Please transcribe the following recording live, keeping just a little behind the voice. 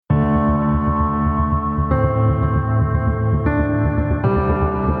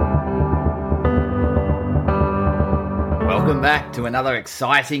Welcome back to another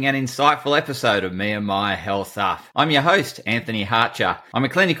exciting and insightful episode of Me and My Health Up. I'm your host, Anthony Harcher. I'm a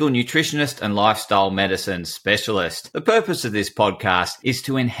clinical nutritionist and lifestyle medicine specialist. The purpose of this podcast is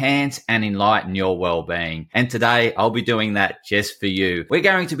to enhance and enlighten your well-being. And today I'll be doing that just for you. We're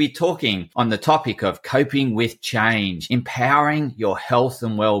going to be talking on the topic of coping with change, empowering your health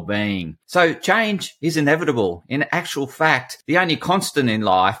and well-being. So change is inevitable. In actual fact, the only constant in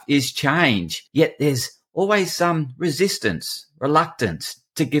life is change. Yet there's always some resistance, reluctance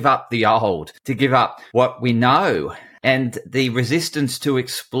to give up the old, to give up what we know, and the resistance to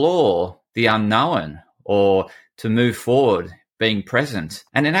explore the unknown or to move forward, being present.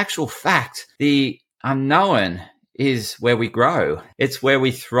 And in actual fact, the unknown is where we grow. It's where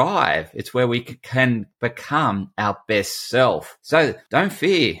we thrive. It's where we can become our best self. So don't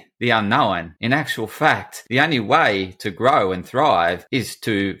fear the unknown. In actual fact, the only way to grow and thrive is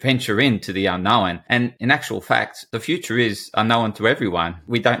to venture into the unknown. And in actual fact, the future is unknown to everyone.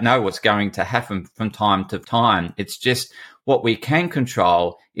 We don't know what's going to happen from time to time. It's just what we can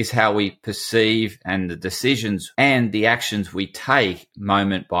control is how we perceive and the decisions and the actions we take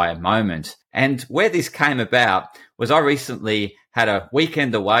moment by moment. And where this came about was I recently had a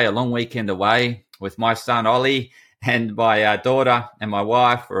long weekend away with my son, Ollie, and my daughter and my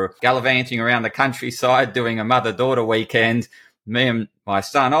wife were gallivanting around the countryside doing a mother-daughter weekend. Me and my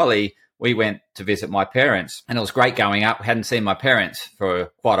son, Ollie, we went to visit my parents, and it was great going up. I hadn't seen my parents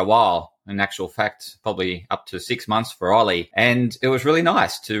for quite a while. In actual fact, probably up to 6 months for Ollie. And it was really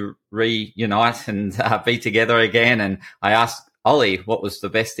nice to reunite and be together again. And I asked Ollie what was the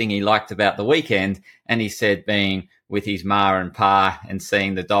best thing he liked about the weekend. And he said being with his ma and pa and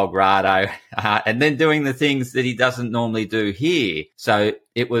seeing the dog Rado, and then doing the things that he doesn't normally do here. So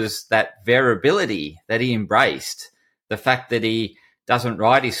it was that variability that he embraced. The fact that he doesn't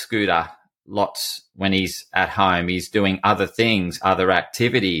ride his scooter lots when he's at home. He's doing other things, other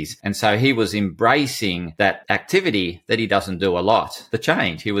activities. And so he was embracing that activity that he doesn't do a lot, the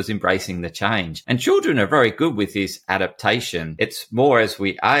change. He was embracing the change. And children are very good with this adaptation. It's more as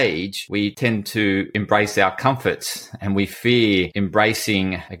we age, we tend to embrace our comforts and we fear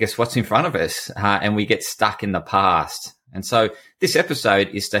embracing, I guess, what's in front of us, and we get stuck in the past. And so this episode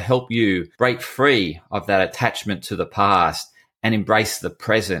is to help you break free of that attachment to the past and embrace the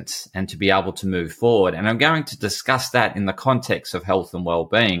present and to be able to move forward. And I'm going to discuss that in the context of health and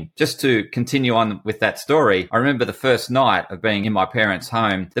well-being. Just to continue on with that story, I remember the first night of being in my parents'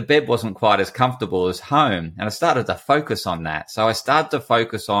 home, the bed wasn't quite as comfortable as home. And I started to focus on that. So I started to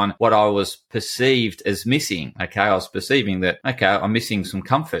focus on what I was perceived as missing. Okay, I was perceiving that, okay, I'm missing some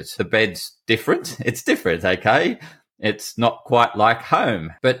comfort. The bed's different. It's different, okay? It's not quite like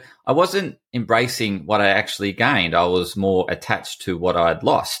home, but I wasn't embracing what I actually gained. I was more attached to what I'd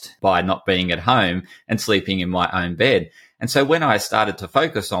lost by not being at home and sleeping in my own bed. And so when I started to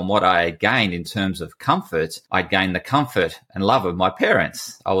focus on what I had gained in terms of comfort, I gained the comfort and love of my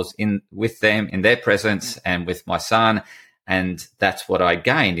parents. I was with them in their presence and with my son. And that's what I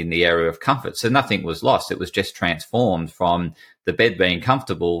gained in the area of comfort. So nothing was lost. It was just transformed from the bed being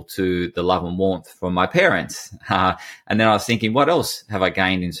comfortable to the love and warmth from my parents. And then I was thinking, what else have I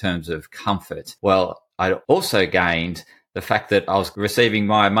gained in terms of comfort? Well, I also gained the fact that I was receiving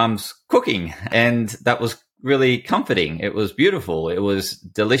my mum's cooking, and that was really comforting. It was beautiful. It was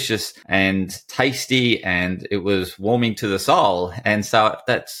delicious and tasty, and it was warming to the soul. And so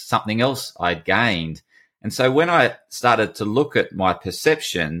that's something else I'd gained. And so when I started to look at my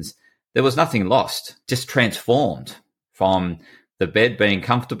perceptions, there was nothing lost, just transformed from the bed being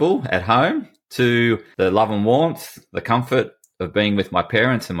comfortable at home to the love and warmth, the comfort of being with my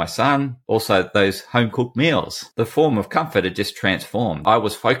parents and my son, also those home-cooked meals. The form of comfort had just transformed. I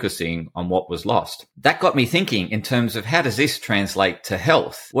was focusing on what was lost. That got me thinking in terms of how does this translate to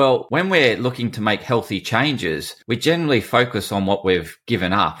health? Well, when we're looking to make healthy changes, we generally focus on what we've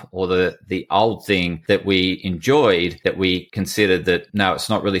given up or the old thing that we enjoyed that we considered that, no, it's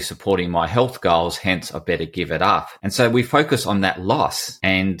not really supporting my health goals, hence I better give it up. And so we focus on that loss,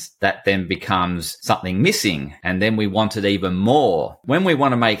 and that then becomes something missing, and then we want it even more. When we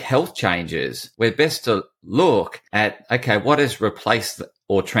want to make health changes, we're best to look at, okay, what has replaced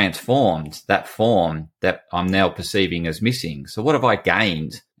or transformed that form that I'm now perceiving as missing? So what have I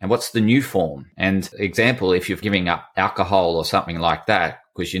gained? And what's the new form? And example, if you're giving up alcohol or something like that,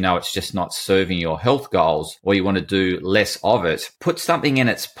 because you know it's just not serving your health goals, or you want to do less of it, put something in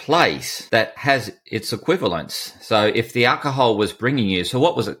its place that has its equivalence. So if the alcohol was bringing you, so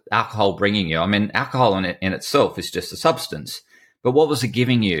what was alcohol bringing you? I mean, alcohol in itself is just a substance, but what was it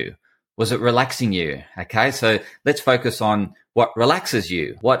giving you? Was it relaxing you? Okay, so let's focus on what relaxes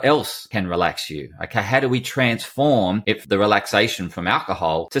you. What else can relax you? Okay, how do we transform the relaxation from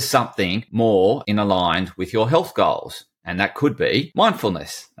alcohol to something more in aligned with your health goals? And that could be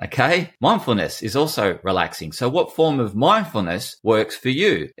mindfulness, okay? Mindfulness is also relaxing. So what form of mindfulness works for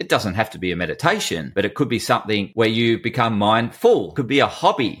you? It doesn't have to be a meditation, but it could be something where you become mindful. It could be a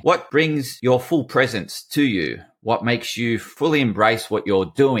hobby. What brings your full presence to you? What makes you fully embrace what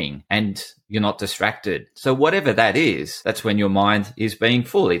you're doing and you're not distracted? So whatever that is, that's when your mind is being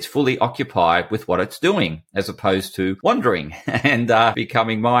full. It's fully occupied with what it's doing as opposed to wandering and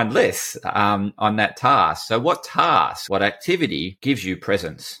becoming mindless on that task. So what task, what activity gives you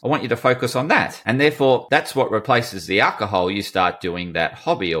presence? I want you to focus on that. And therefore, that's what replaces the alcohol. You start doing that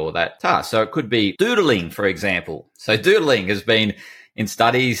hobby or that task. So it could be doodling, for example. So doodling has been in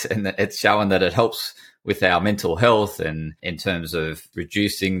studies and it's shown that it helps with our mental health and in terms of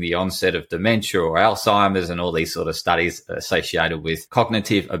reducing the onset of dementia or Alzheimer's and all these sort of studies associated with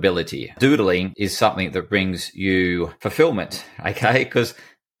cognitive ability. Doodling is something that brings you fulfillment, okay? Because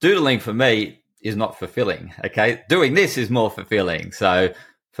doodling for me is not fulfilling, okay? Doing this is more fulfilling. So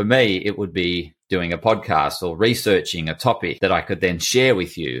for me, it would be doing a podcast or researching a topic that I could then share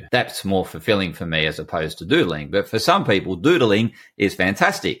with you. That's more fulfilling for me as opposed to doodling. But for some people, doodling is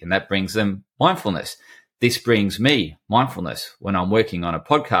fantastic and that brings them mindfulness. This brings me mindfulness. When I'm working on a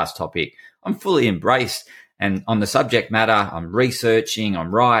podcast topic, I'm fully embraced. And on the subject matter, I'm researching, I'm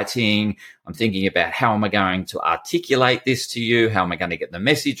writing, I'm thinking about how am I going to articulate this to you? How am I going to get the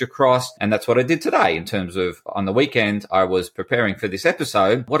message across? And that's what I did today in terms of on the weekend, I was preparing for this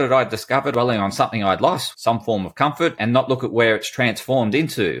episode. What did I discover? Dwelling on something I'd lost, some form of comfort, and not look at where it's transformed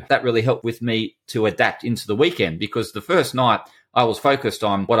into. That really helped with me to adapt into the weekend because the first night, I was focused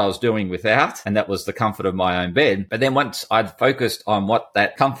on what I was doing without, and that was the comfort of my own bed. But then once I'd focused on what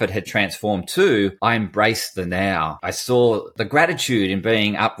that comfort had transformed to, I embraced the now. I saw the gratitude in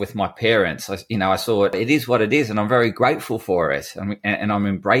being up with my parents. I saw it is what it is, and I'm very grateful for it. And I'm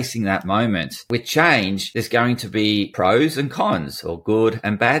embracing that moment. With change, there's going to be pros and cons, or good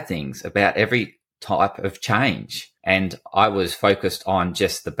and bad things about every type of change. And I was focused on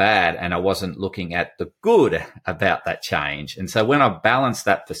just the bad and I wasn't looking at the good about that change. And so when I balanced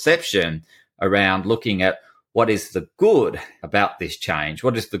that perception around looking at what is the good about this change,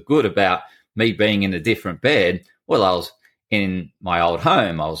 what is the good about me being in a different bed? Well, I was in my old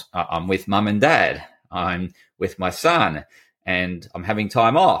home. I'm with mum and dad. I'm with my son and I'm having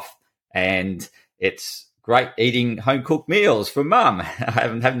time off and it's great eating home cooked meals from mum. I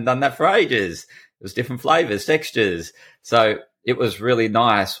haven't done that for ages. It was different flavors, textures. So it was really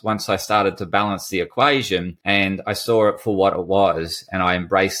nice once I started to balance the equation and I saw it for what it was and I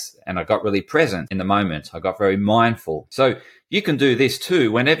embraced and I got really present in the moment. I got very mindful. So you can do this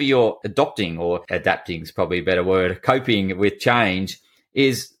too whenever you're adopting or adapting is probably a better word, coping with change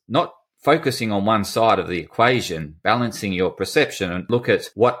is not focusing on one side of the equation, balancing your perception and look at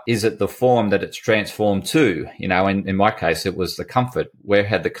what is it the form that it's transformed to. In my case, it was the comfort. Where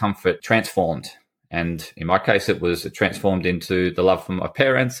had the comfort transformed? And in my case, it transformed into the love from my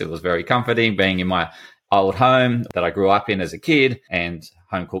parents. It was very comforting being in my old home that I grew up in as a kid and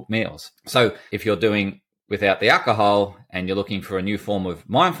home cooked meals. So if you're doing without the alcohol and you're looking for a new form of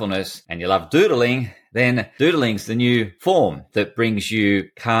mindfulness and you love doodling, then doodling's the new form that brings you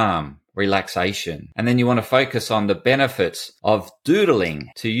calm, relaxation. And then you want to focus on the benefits of doodling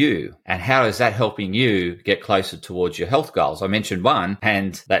to you and how is that helping you get closer towards your health goals. I mentioned one,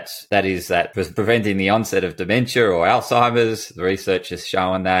 and that is preventing the onset of dementia or Alzheimer's. The research has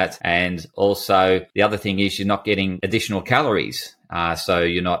shown that. And also the other thing is you're not getting additional calories. So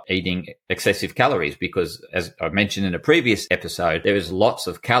you're not eating excessive calories because, as I mentioned in a previous episode, there is lots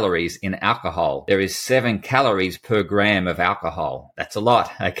of calories in alcohol. There is 7 calories per gram of alcohol. That's a lot,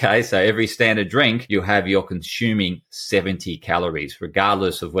 okay? So every standard drink, you're consuming 70 calories,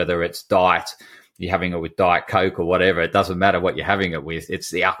 regardless of whether it's diet, you're having it with Diet Coke or whatever. It doesn't matter what you're having it with.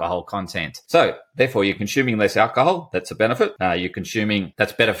 It's the alcohol content. So therefore, you're consuming less alcohol. That's a benefit.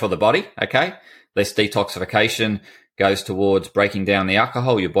 That's better for the body, okay? Less detoxification goes towards breaking down the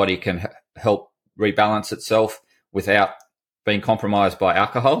alcohol. Your body can help rebalance itself without being compromised by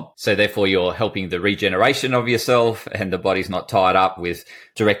alcohol. So therefore, you're helping the regeneration of yourself and the body's not tied up with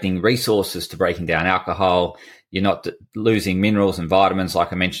directing resources to breaking down alcohol. You're not losing minerals and vitamins,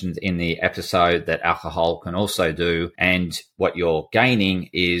 like I mentioned in the episode, that alcohol can also do. And what you're gaining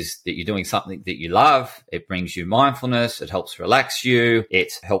is that you're doing something that you love. It brings you mindfulness. It helps relax you.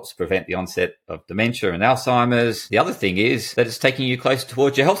 It helps prevent the onset of dementia and Alzheimer's. The other thing is that it's taking you closer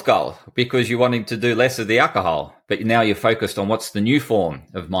towards your health goal because you're wanting to do less of the alcohol. But now you're focused on what's the new form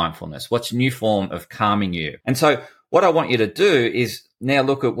of mindfulness, what's the new form of calming you. And so what I want you to do is now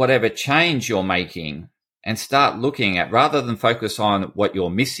look at whatever change you're making and start looking at, rather than focus on what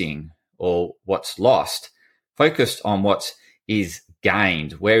you're missing or what's lost, focus on what is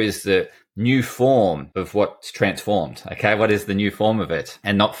gained. Where is the new form of what's transformed? Okay, what is the new form of it?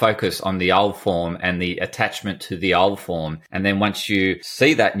 And not focus on the old form and the attachment to the old form. And then once you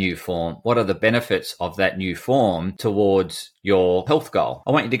see that new form, what are the benefits of that new form towards your health goal?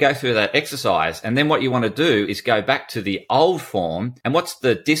 I want you to go through that exercise. And then what you want to do is go back to the old form. And what's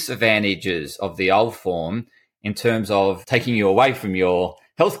the disadvantages of the old form in terms of taking you away from your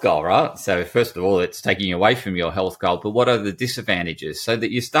health goal, right? So first of all, it's taking you away from your health goal, but what are the disadvantages? So that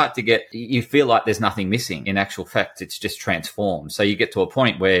you feel like there's nothing missing. In actual fact, it's just transformed. So you get to a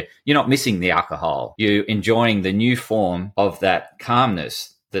point where you're not missing the alcohol. You're enjoying the new form of that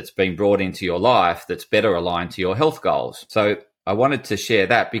calmness that's been brought into your life that's better aligned to your health goals. So I wanted to share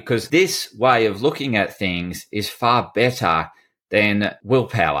that because this way of looking at things is far better than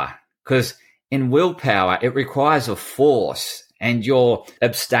willpower, because in willpower, it requires a force and you're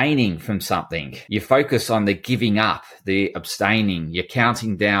abstaining from something. You focus on the giving up, the abstaining, you're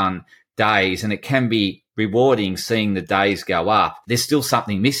counting down days, and it can be rewarding seeing the days go up. There's still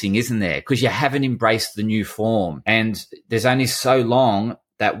something missing, isn't there? Because you haven't embraced the new form, and there's only so long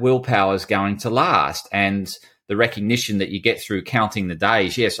that willpower is going to last. And the recognition that you get through counting the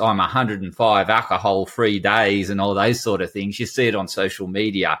days. Yes, I'm 105 alcohol-free days and all those sort of things. You see it on social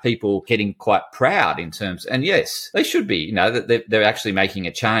media, people getting quite proud in terms, and yes, they should be, that they're actually making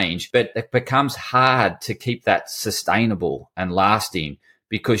a change, but it becomes hard to keep that sustainable and lasting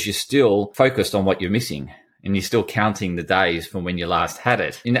because you're still focused on what you're missing. And you're still counting the days from when you last had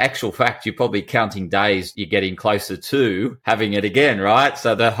it. In actual fact, you're probably counting days you're getting closer to having it again, right?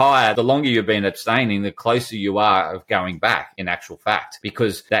 So the longer you've been abstaining, the closer you are of going back, in actual fact,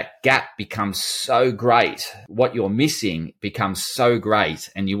 because that gap becomes so great. What you're missing becomes so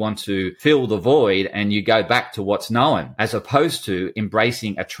great, and you want to fill the void and you go back to what's known, as opposed to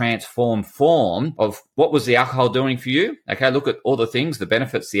embracing a transformed form of what was the alcohol doing for you? Okay, look at all the things, the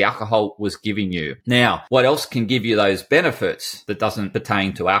benefits the alcohol was giving you. Now, what else can give you those benefits that doesn't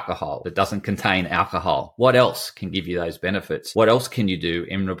pertain to alcohol, that doesn't contain alcohol? What else can give you those benefits? What else can you do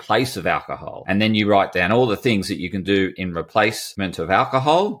in replace of alcohol? And then you write down all the things that you can do in replacement of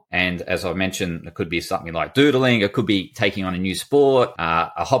alcohol. And as I mentioned, it could be something like doodling. It could be taking on a new sport,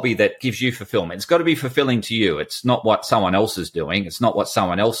 a hobby that gives you fulfillment. It's got to be fulfilling to you. It's not what someone else is doing. It's not what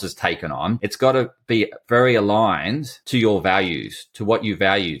someone else has taken on. It's got to be very aligned to your values, to what you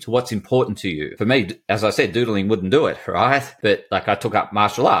value, to what's important to you. For me, as I said, doodling wouldn't do it, right? But like I took up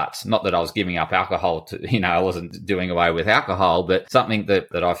martial arts, not that I was giving up alcohol I wasn't doing away with alcohol, but something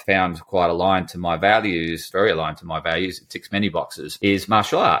that I found quite aligned to my values, very aligned to my values, it ticks many boxes, is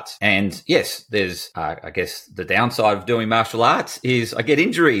martial arts. And yes, there's, I guess the downside of doing martial arts is I get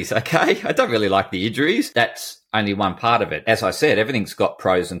injuries, okay? I don't really like the injuries. That's only one part of it. As I said, everything's got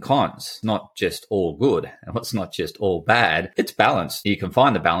pros and cons, not just all good. And it's not just all bad. It's balanced. You can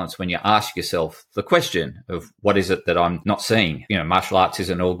find the balance when you ask yourself the question of what is it that I'm not seeing? Martial arts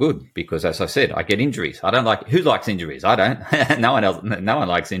isn't all good because, as I said, I get injuries. I don't like, who likes injuries? I don't. No one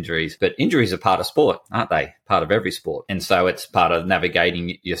likes injuries, but injuries are part of sport, aren't they? Part of every sport. And so it's part of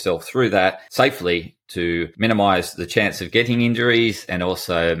navigating yourself through that safely to minimize the chance of getting injuries and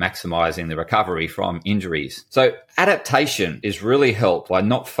also maximizing the recovery from injuries. So adaptation is really helped by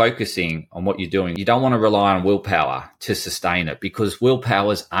not focusing on what you're doing. You don't want to rely on willpower to sustain it because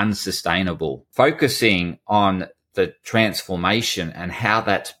willpower is unsustainable. Focusing on the transformation and how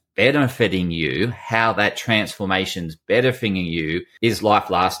that's benefiting you, how that transformation's benefiting you is life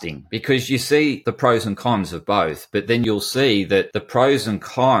lasting, because you see the pros and cons of both, but then you'll see that the pros and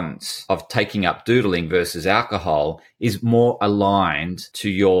cons of taking up doodling versus alcohol is more aligned to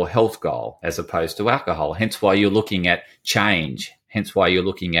your health goal as opposed to alcohol. Hence why you're looking at change. Hence why you're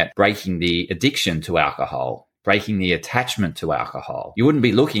looking at breaking the addiction to alcohol, breaking the attachment to alcohol. You wouldn't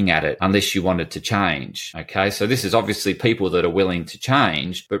be looking at it unless you wanted to change. Okay, so this is obviously people that are willing to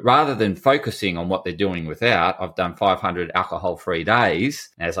change, but rather than focusing on what they're doing without, I've done 500 alcohol-free days.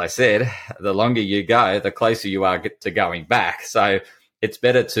 As I said, the longer you go, the closer you are to going back. So it's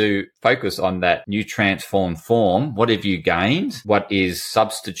better to focus on that new transformed form. What have you gained? What is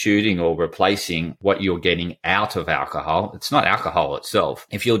substituting or replacing what you're getting out of alcohol? It's not alcohol itself.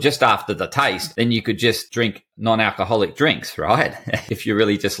 If you're just after the taste, then you could just drink non-alcoholic drinks, right? If you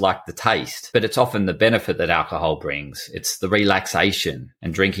really just like the taste. But it's often the benefit that alcohol brings. It's the relaxation,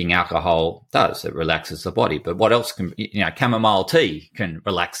 and drinking alcohol does. It relaxes the body. But what else can, chamomile tea can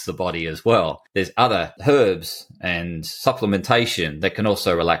relax the body as well. There's other herbs and supplementation that can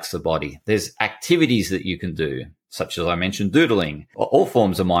also relax the body. There's activities that you can do, such as I mentioned, doodling, or all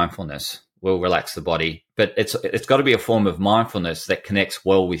forms of mindfulness will relax the body. But it's got to be a form of mindfulness that connects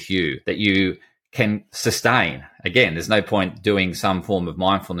well with you, that you can sustain. Again, there's no point doing some form of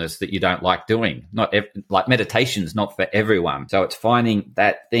mindfulness that you don't like doing. Like meditation's not for everyone. So it's finding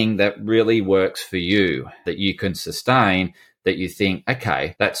that thing that really works for you, that you can sustain, that you think,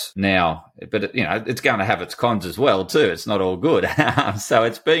 okay, that's now, but it's going to have its cons as well too. It's not all good. So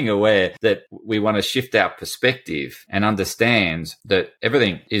it's being aware that we want to shift our perspective and understand that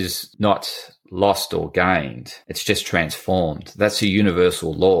everything is not lost or gained. It's just transformed. That's a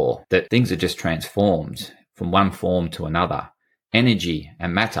universal law, that things are just transformed from one form to another. Energy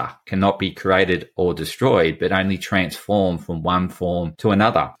and matter cannot be created or destroyed, but only transformed from one form to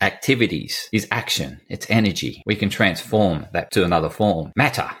another. Activities is action. It's energy. We can transform that to another form.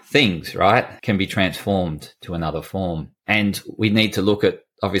 Matter, things, right, can be transformed to another form. And we need to look at,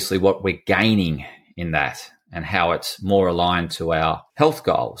 obviously, what we're gaining in that and how it's more aligned to our health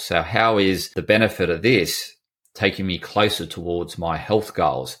goals. So how is the benefit of this taking me closer towards my health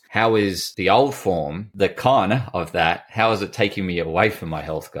goals? How is the old form, the con of that, how is it taking me away from my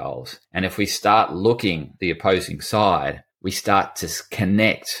health goals? And if we start looking the opposing side, we start to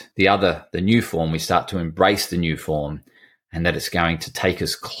connect the new form, we start to embrace the new form, and that it's going to take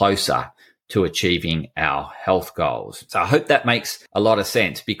us closer to achieving our health goals. So I hope that makes a lot of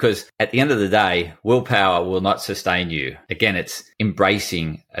sense, because at the end of the day, willpower will not sustain you. Again, it's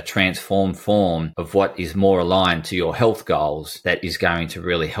embracing a transformed form of what is more aligned to your health goals that is going to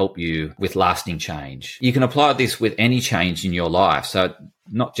really help you with lasting change. You can apply this with any change in your life. So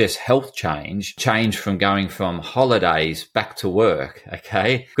not just health change from going from holidays back to work,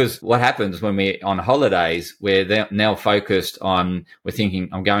 okay? Because what happens when we're on holidays, we're now focused on, we're thinking,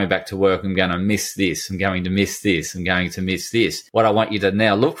 I'm going back to work, I'm going to miss this, I'm going to miss this, I'm going to miss this. What I want you to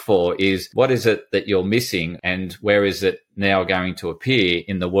now look for is, what is it that you're missing, and where is it now going to appear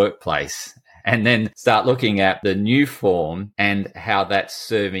in the workplace? And then start looking at the new form and how that's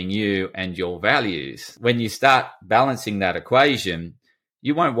serving you and your values. When you start balancing that equation,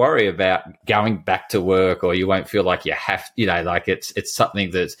 you won't worry about going back to work, or you won't feel like you have, like it's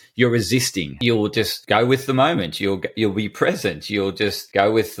something that you're resisting. You'll just go with the moment. You'll be present. You'll just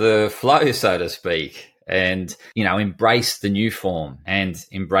go with the flow, so to speak, and, embrace the new form and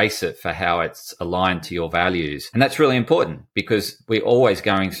embrace it for how it's aligned to your values. And that's really important, because we're always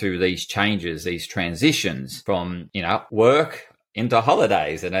going through these changes, these transitions from, work into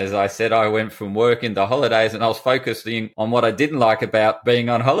holidays. And as I said, I went from work into holidays, and I was focusing on what I didn't like about being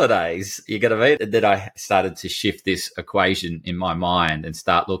on holidays. You get me? Then I started to shift this equation in my mind and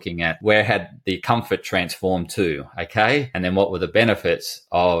start looking at where had the comfort transformed to, okay? And then what were the benefits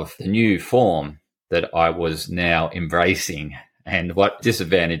of the new form that I was now embracing, and what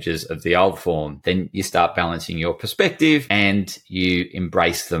disadvantages of the old form. Then you start balancing your perspective and you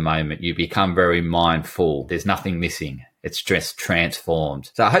embrace the moment. You become very mindful. There's nothing missing. It's just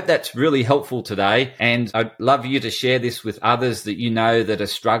transformed. So I hope that's really helpful today. And I'd love you to share this with others that you know that are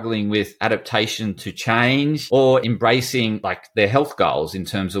struggling with adaptation to change, or embracing their health goals in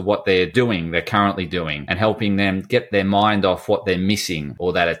terms of what they're currently doing, and helping them get their mind off what they're missing,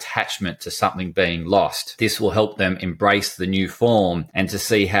 or that attachment to something being lost. This will help them embrace the new form and to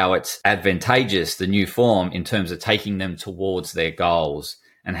see how it's advantageous, the new form, in terms of taking them towards their goals,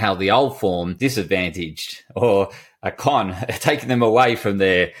 and how the old form disadvantaged, or a con, taking them away from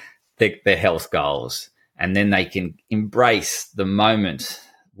their health goals. And then they can embrace the moment,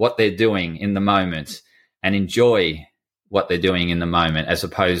 what they're doing in the moment, and enjoy what they're doing in the moment, as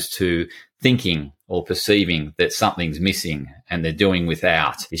opposed to thinking or perceiving that something's missing and they're doing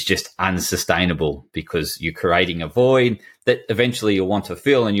without. It's just unsustainable, because you're creating a void that eventually you'll want to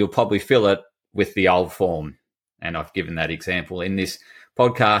fill, and you'll probably fill it with the old form. And I've given that example in this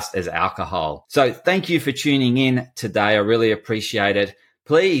podcast as alcohol. So thank you for tuning in today. I really appreciate it.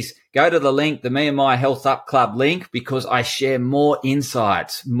 Please go to the link, the Me and My Health Up Club link, because I share more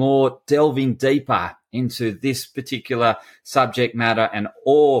insights, more delving deeper into this particular subject matter, and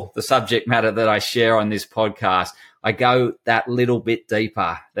all the subject matter that I share on this podcast. I go that little bit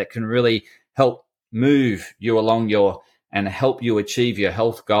deeper that can really help move you along your and help you achieve your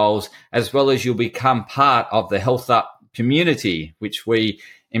health goals, as well as you'll become part of the Health Up community, which we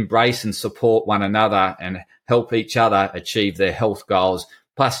embrace and support one another and help each other achieve their health goals.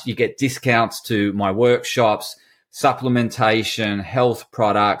 Plus, you get discounts to my workshops, supplementation, health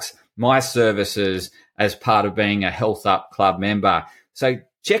products, my services as part of being a Health Up Club member. So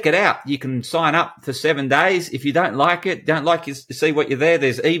check it out. You can sign up for 7 days. If you don't like it, see what you're there.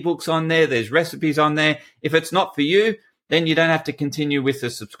 There's ebooks on there. There's recipes on there. If it's not for you, then you don't have to continue with the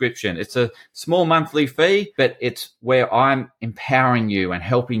subscription. It's a small monthly fee, but it's where I'm empowering you and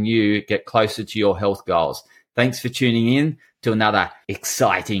helping you get closer to your health goals. Thanks for tuning in to another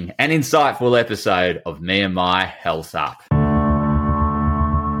exciting and insightful episode of Me and My Health Up.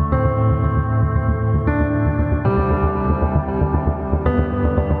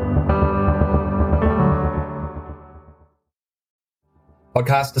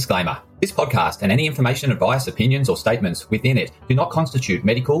 Podcast disclaimer. This podcast and any information, advice, opinions or statements within it do not constitute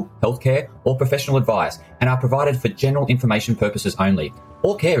medical, healthcare or professional advice and are provided for general information purposes only.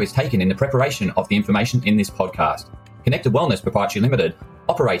 All care is taken in the preparation of the information in this podcast. Connected Wellness Proprietary Limited,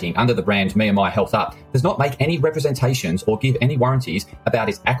 operating under the brand Me and My Health Up, does not make any representations or give any warranties about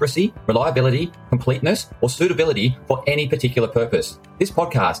its accuracy, reliability, completeness, or suitability for any particular purpose. This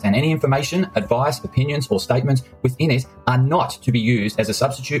podcast and any information, advice, opinions, or statements within it are not to be used as a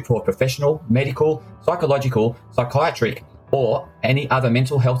substitute for professional, medical, psychological, psychiatric, or any other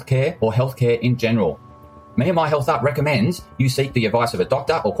mental health care or healthcare in general. Me and My Health Up recommends you seek the advice of a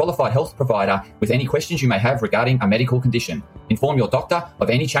doctor or qualified health provider with any questions you may have regarding a medical condition. Inform your doctor of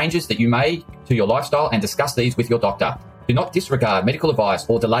any changes that you made to your lifestyle and discuss these with your doctor. Do not disregard medical advice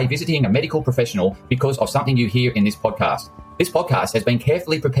or delay visiting a medical professional because of something you hear in this podcast. This podcast has been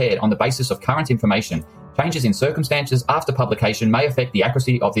carefully prepared on the basis of current information. Changes in circumstances after publication may affect the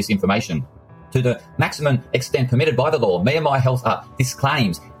accuracy of this information. To the maximum extent permitted by the law, Me and My Health Up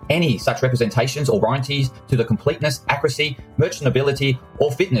disclaims any such representations or warranties to the completeness, accuracy, merchantability, or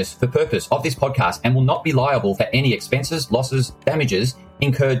fitness for purpose of this podcast and will not be liable for any expenses, losses, damages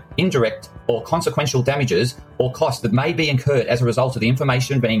incurred, indirect or consequential damages or costs that may be incurred as a result of the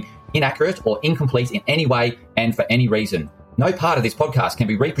information being inaccurate or incomplete in any way and for any reason. No part of this podcast can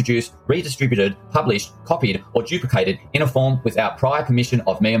be reproduced, redistributed, published, copied, or duplicated in a form without prior permission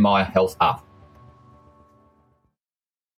of Me and My Health Up.